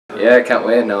Yeah, I can't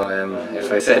wait now.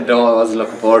 If I said no, I wasn't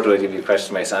looking forward to it, you'd be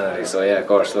questioning my sanity. So yeah, of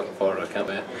course, looking forward to it. Can't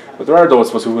wait. But there are those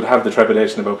of us who would have the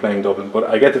trepidation about playing Dublin. But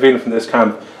I get the feeling from this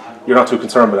camp, you're not too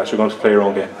concerned with that. You're going to play your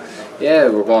own game. Yeah,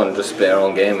 we're going to just play our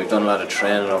own game. We've done a lot of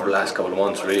training over the last couple of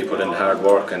months. Really put in hard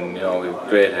work, and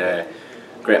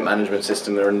we've great management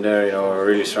system in there. We're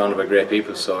really surrounded by great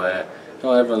people. So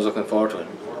everyone's looking forward to it.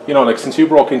 Like since you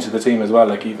broke into the team as well,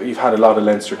 like you've had a lot of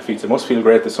Leinster defeats. It must feel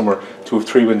great this summer to have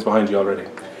 3 wins behind you already.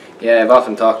 Yeah, I've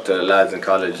often talked to lads in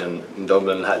college and in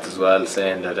Dublin lads as well,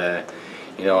 saying that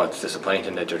it's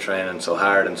disappointing that you're training so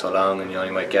hard and so long, and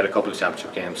you might get a couple of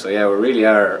championship games. So yeah, we really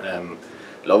are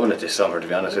loving it this summer, to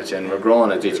be honest with you, and we're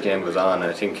growing as each game goes on.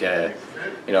 And I think the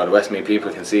Westmeath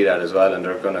people can see that as well, and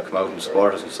they're going to come out and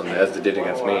support us on Sunday as they did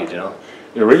against Meath.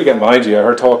 You're really getting behind you. I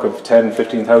heard talk of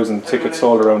 10,000–15,000 tickets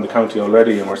sold around the county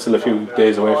already, and we're still a few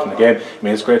days away from the game. I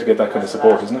mean, it's great to get that kind of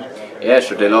support, isn't it? Yeah,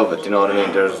 sure, they love it. You know what I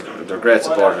mean? They're great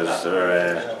supporters.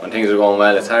 When things are going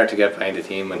well, it's hard to get behind the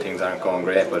team when things aren't going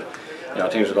great, but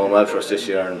things are going well for us this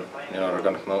year, and they're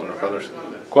going to come out in their colours.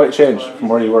 Quite a change from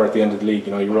where you were at the end of the league.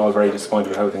 You were all very disappointed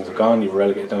with how things have gone. You were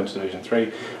relegated down to Division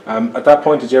 3. At that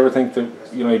point, did you ever think that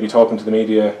you'd be talking to the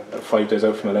media 5 days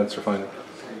out from a Leinster final?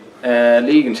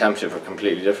 League and Championship are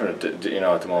completely different, at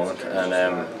the moment, and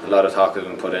a lot of talk has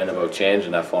been put in about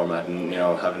changing that format and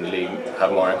having the league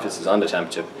have more emphasis on the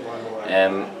Championship.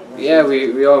 Yeah,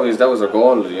 we always, that was our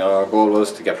goal. Our goal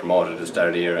was to get promoted at the start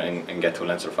of the year and get to a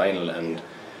Leinster final, and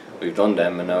we've done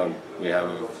them, and now we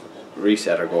have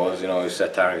reset our goals. We've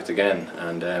set targets again,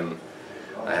 and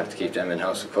I have to keep them in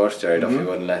house, of course. Jerry Duffy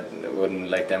wouldn't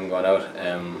like them going out.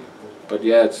 But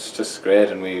yeah, it's just great,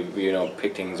 and we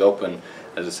pick things up, and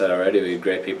as I said already, we have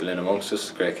great people in amongst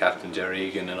us, great captain Jerry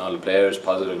Egan and all the players,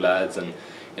 positive lads, and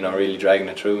really dragging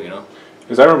it through.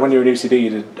 Because I remember when you were in UCD, you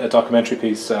did a documentary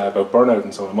piece about burnout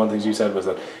and so on. One of the things you said was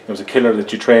that it was a killer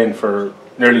that you trained for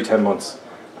nearly 10 months,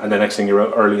 and the next thing you're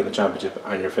out early in the championship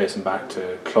and you're facing back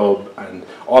to club, and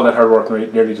all that hard work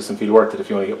nearly doesn't feel worth it if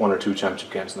you only get 1 or 2 championship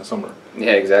games in the summer.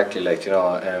 Yeah, exactly.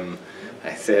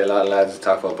 I say a lot of lads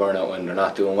talk about burnout when they're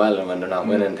not doing well and when they're not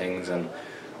winning things, and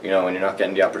when you're not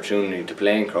getting the opportunity to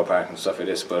play in Croke Park and stuff like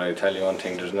this. But I tell you one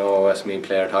thing, there's no Westmeath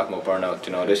player talking about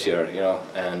burnout this year,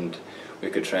 and we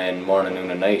could train morning,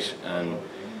 noon and night, and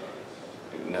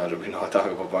there'll be no talk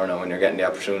about burnout when you're getting the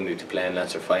opportunity to play in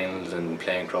Leinster finals and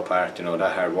play in Croke Park.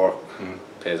 That hard work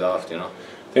pays off.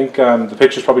 I think the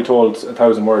pictures probably told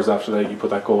 1,000 words after that you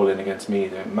put that goal in against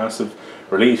Meath. Massive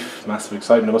relief, massive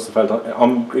excitement. It must have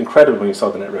felt incredible when you saw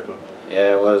the net ripple.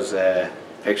 Yeah, it was.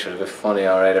 Picture a bit funny,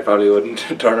 alright. I probably wouldn't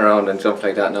turn around and jump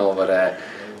like that now, but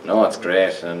no, it's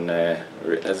great. And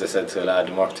as I said to a lad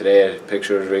in work today,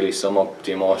 pictures really sum up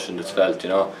the emotion that's felt.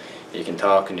 You can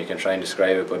talk and you can try and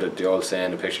describe it, but the old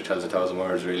saying, "The picture tells 1,000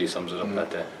 words," really sums it up that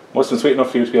day. Must have been sweet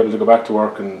enough for you to be able to go back to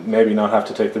work and maybe not have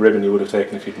to take the ribbon you would have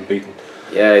taken if you'd been beaten.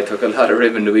 Yeah, I took a lot of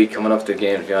ribbon the week coming up to the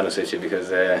game, to be honest with you,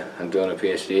 because I'm doing a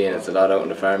PhD and it's a lot out in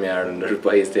the farmyard, and there's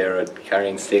boys there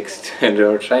carrying sticks and they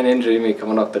were trying to injure me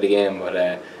coming up to the game, but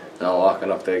now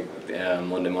walking up the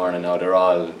Monday morning now, they're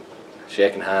all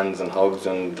shaking hands and hugs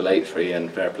and delight free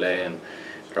and fair play, and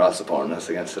they're all supporting us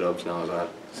against the Dubs now as well.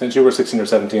 Since you were 16 or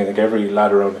 17, I think every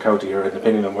lad around the county here had an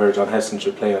opinion on where John Heslin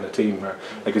should play on a team.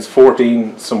 Is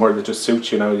 14 somewhere that just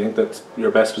suits you now? You think that's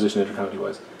your best position inter-county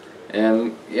wise?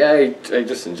 Yeah, I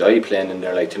just enjoy playing in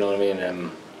there, you know what I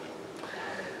mean?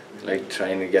 Like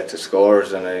trying to get to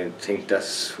scores, and I think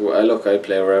that's I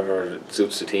play wherever it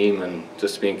suits the team, and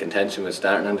just being contention with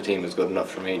starting on the team is good enough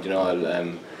for me.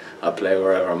 I'll play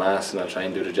wherever I'm asked, and I'll try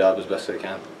and do the job as best I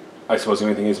can. I suppose the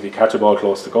only thing is if you catch a ball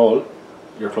close to goal,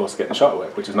 you're close to getting shot away,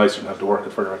 which is nicer than have to work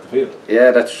it further out the field. Yeah,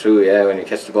 that's true. Yeah, when you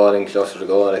catch the ball in closer to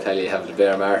goal, I tell you have the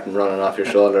Bear Martin running off your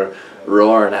shoulder,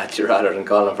 roaring at you rather than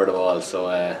calling for the ball.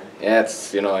 So yeah,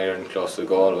 it's you're in close to the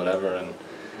goal, whatever, and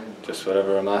just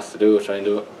whatever I'm asked to do, try and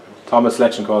do it. Thomas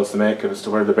Letchin calls to make as to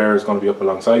where the Bear is going to be up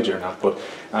alongside you or not, but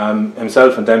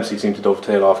himself and Dempsey seem to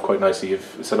dovetail off quite nicely.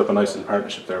 You've set up a nice little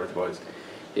partnership there with the boys.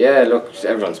 Yeah, look,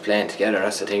 everyone's playing together.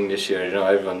 That's the thing this year.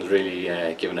 Everyone's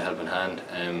really giving a helping hand.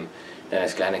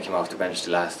 Dennis Glennon came off the bench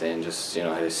the last day and just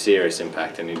had a serious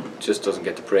impact, and he just doesn't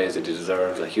get the praise that he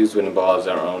deserves. Like, he was winning balls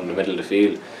around the middle of the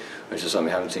field, which is something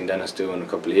we haven't seen Dennis do in a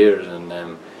couple of years.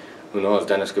 And who knows,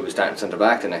 Dennis could be starting centre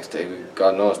back the next day.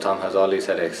 God knows, Tom has all these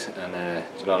headaches, and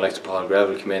like Paul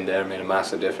Greville came in there, made a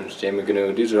massive difference. Jamie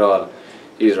Gnu, these are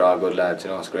all good lads.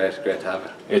 It's great to have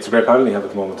it. It's a great panel you have at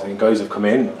the moment. I think guys have come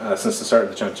in since the start of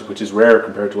the championship, which is rare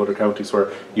compared to other counties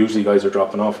where usually guys are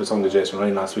dropping off. I was talking to Jason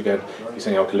Ryan last weekend. He's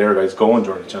saying how Kildare guys going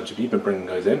during the championship. You've been bringing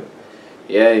guys in.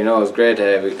 Yeah, it was great.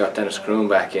 We got Dennis Kroon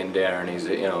back in there, and he's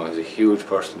a huge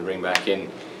person to bring back in.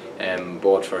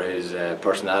 both for his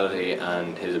personality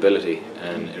and his ability,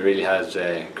 and it really has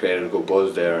created a good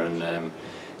buzz there. And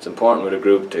it's important with a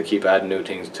group to keep adding new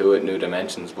things to it, new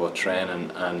dimensions, both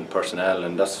training and personnel,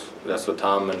 and that's what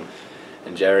Tom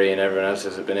and Jerry and everyone else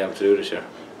has been able to do this year.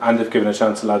 And they've given a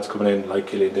chance to lads coming in like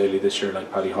Killian Daly this year,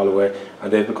 like Paddy Holloway,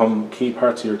 and they've become key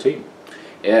parts of your team.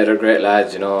 Yeah, they're great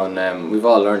lads, you know, and we've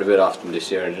all learned a bit off them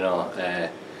this year, you know.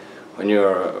 When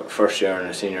you're first year in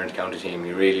a senior county team,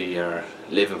 you really are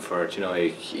living for it, you know.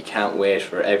 You can't wait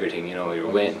for everything, you know.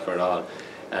 You're waiting for it all,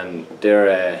 and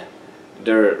they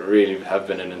really have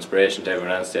been an inspiration to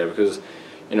everyone else there, because,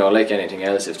 you know, like anything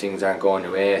else, if things aren't going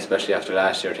your way, especially after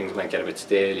last year, things might get a bit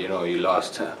stale. You know, you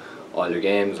lost all your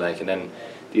games, like, and then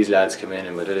these lads come in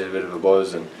and with a little bit of a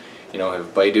buzz, and, you know,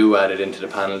 if Baidu added into the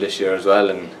panel this year as well,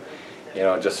 and, you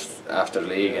know, just after the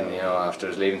league and, you know, after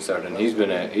his leaving cert, and he's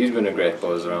been a great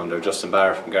buzz around there. Justin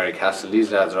Barr from Gary Castle,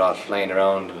 these lads are all flying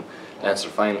around, and Leinster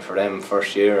Final for them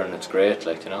first year, and it's great,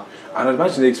 like, you know. And I'd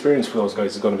imagine the experience for those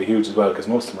guys is going to be huge as well, because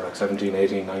most of them are like 17,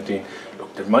 18, 19.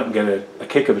 Look, they mightn't get a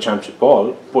kick of a championship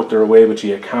ball, but they're away with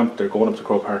you at camp, they're going up to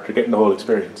Croke Park, they're getting the whole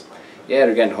experience. Yeah,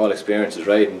 they're getting the whole experience, is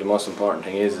right, and the most important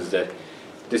thing is that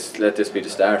let this be the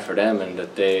start for them, and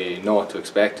that they know what to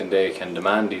expect and they can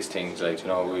demand these things. Like, you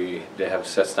know, they have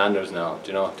set standards now.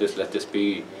 You know, let this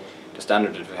be the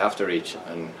standard that we have to reach,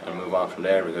 and move on from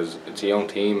there, because it's a young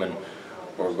team and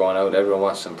we're going out. Everyone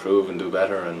wants to improve and do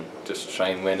better and just try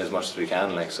and win as much as we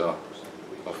can. Like, so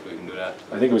hopefully we can do that.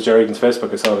 I think it was Jerry Egan's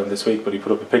Facebook, I saw it this week, but he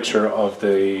put up a picture of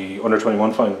the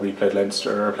under-21 final where he played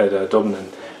Leinster, or played Dublin,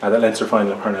 and that Leinster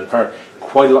final at Parnell Park.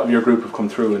 Quite a lot of your group have come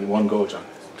through in one go, John.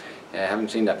 I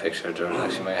haven't seen that picture, George.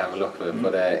 Actually, might have a look at it.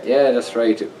 But yeah, that's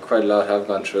right. Quite a lot have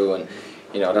gone through, and,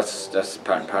 you know, that's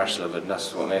part and parcel of it. And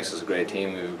that's what makes us a great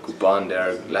team. We have a good bond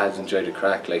there. Lads enjoy the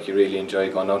crack. Like, you really enjoy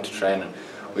going out to training.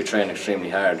 We train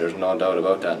extremely hard. There's no doubt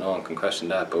about that. No one can question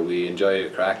that. But we enjoy the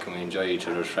crack, and we enjoy each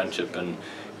other's friendship, and,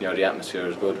 you know, the atmosphere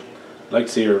is good. I'd like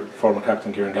to see your former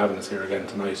captain Kieran Gavin is here again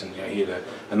tonight, and yeah, he had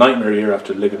a nightmare year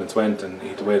after the ligaments went, and he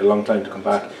had to wait a long time to come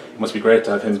back. It must be great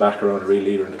to have him back around, a real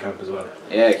leader in the camp as well.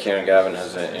 Yeah, Kieran Gavin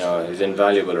has, you know, he's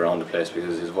invaluable around the place,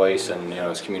 because his voice and, you know,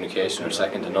 his communication are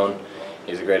second to none.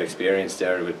 He's a great experience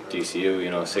there with DCU,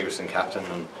 you know, Sigerson captain,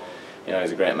 and, you know,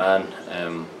 he's a great man.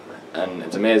 And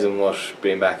it's amazing what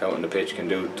being back out on the pitch can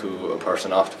do to a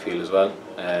person off the field as well.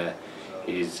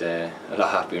 He's a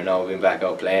lot happier now being back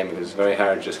out playing, because it's very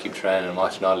hard to just keep training and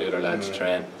watching all the other lads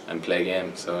train and play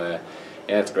games. So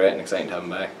yeah, it's great and exciting to have him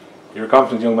back. You're a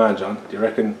confident young man, John. Do you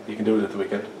reckon you can do it at the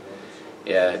weekend?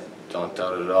 Yeah, don't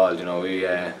doubt it at all. You know, we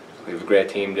have a great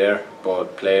team there,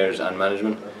 both players and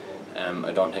management.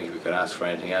 I don't think we could ask for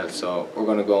anything else, so we're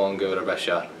going to go and give it our best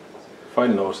shot.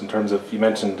 Final note, in terms of, you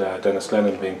mentioned Dennis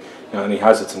Lennon being, you know, and he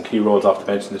has had some key roles off the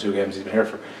bench in the 2 games he's been here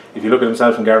for. If you look at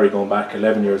himself and Gary going back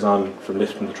 11 years on from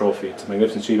lifting the trophy, it's a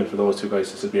magnificent achievement for those 2 guys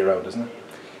to still be around, isn't it?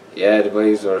 Yeah, the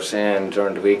boys were saying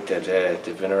during the week that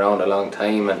they've been around a long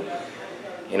time, and,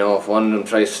 you know, if one of them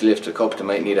tries to lift the cup, they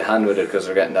might need a hand with it because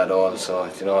they're getting that old. So,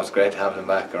 you know, it's great to have them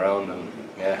back around, and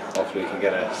yeah, hopefully we can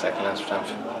get a second Leinster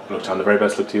championship. Look, John, the very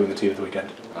best luck to you and the team of the weekend.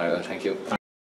 Alright, well, thank you.